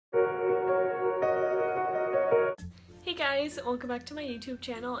Hey guys, welcome back to my YouTube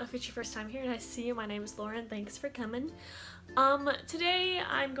channel. If it's your first time here, nice to see you. My name is Lauren. Thanks for coming. Today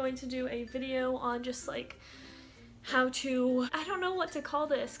I'm going to do a video on just like how to, I don't know what to call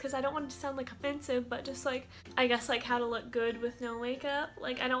this because I don't want it to sound like offensive, but just like, I guess like how to look good with no makeup.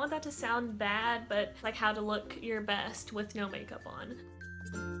 Like I don't want that to sound bad, but like how to look your best with no makeup on.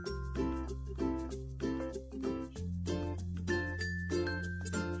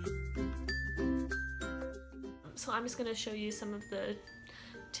 So I'm just going to show you some of the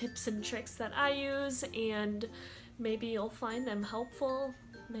tips and tricks that I use, and maybe you'll find them helpful,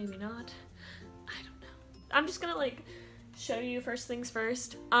 maybe not, I don't know. I'm just gonna like show you first things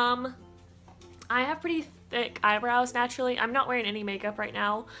first. I have pretty thick eyebrows naturally. I'm not wearing any makeup right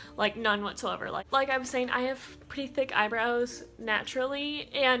now, like none whatsoever. Like I was saying, I have pretty thick eyebrows naturally,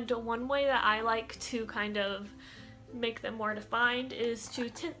 and one way that I like to kind of make them more defined is to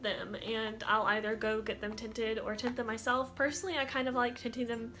tint them, and I'll either go get them tinted or tint them myself. Personally, I kind of like tinting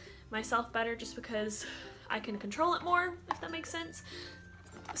them myself better just because I can control it more, if that makes sense.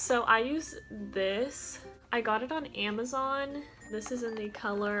 So I use this. I got it on Amazon. This is in the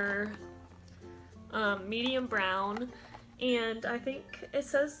color medium brown, and I think it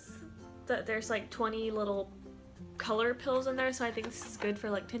says that there's like 20 little color pills in there, so I think this is good for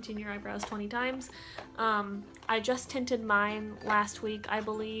like tinting your eyebrows 20 times. I just tinted mine last week, I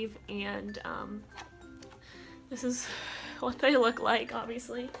believe, and this is what they look like,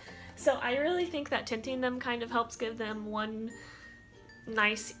 obviously. So I really think that tinting them kind of helps give them one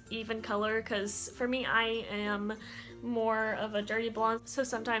nice even color, because for me, I am more of a dirty blonde, so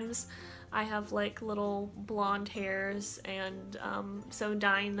sometimes I have like little blonde hairs, and so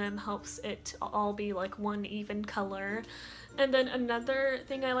dyeing them helps it all be like one even color. And then another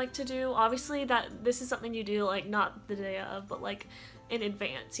thing I like to do, obviously that this is something you do like not the day of, but like in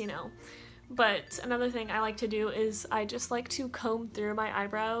advance, you know. But another thing I like to do is I just like to comb through my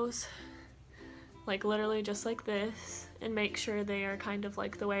eyebrows, like literally just like this, and make sure they are kind of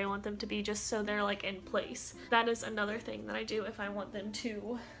like the way I want them to be, just so they're like in place. That is another thing that I do if I want them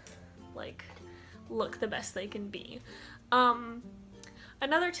to like look the best they can be.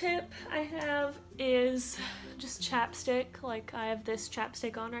 Another tip I have is just chapstick. Like I have this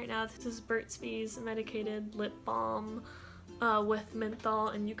chapstick on right now. This is Burt's Bees medicated lip balm with menthol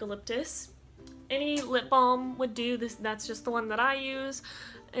and eucalyptus. Any lip balm would do this. That's just the one that I use,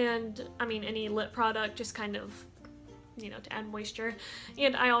 and I mean any lip product, just kind of, you know, to add moisture.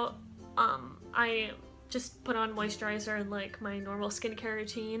 And I just put on moisturizer and like my normal skincare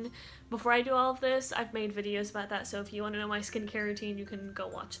routine before I do all of this. I've made videos about that, so if you want to know my skincare routine, you can go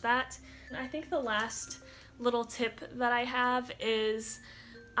watch that. And I think the last little tip that I have is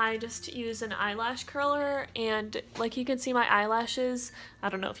I just use an eyelash curler, and like you can see my eyelashes, I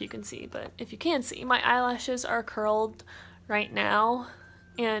don't know if you can see, but if you can see, my eyelashes are curled right now,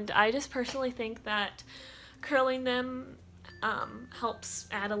 and I just personally think that curling them helps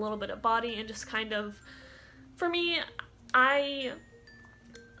add a little bit of body, and just kind of, for me, I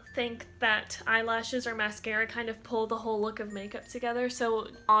think that eyelashes or mascara kind of pull the whole look of makeup together. So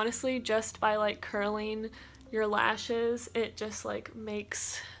honestly, just by like curling your lashes, it just like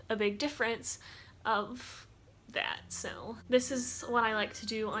makes a big difference of that. So this is what I like to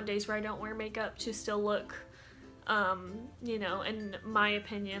do on days where I don't wear makeup to still look, you know, in my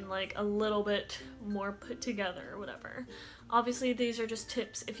opinion, like a little bit more put together or whatever. Obviously these are just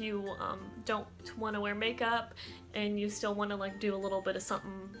tips if you don't want to wear makeup and you still want to like do a little bit of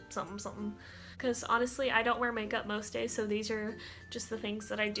something, because honestly I don't wear makeup most days, so these are just the things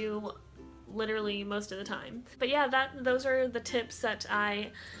that I do literally most of the time. But yeah, those are the tips that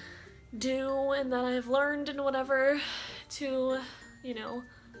I do and that I've learned and whatever to, you know,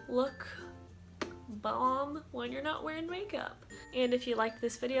 look bomb when you're not wearing makeup. And if you liked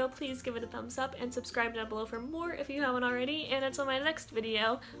this video, please give it a thumbs up and subscribe down below for more if you haven't already, and until my next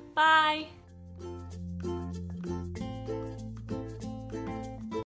video, bye!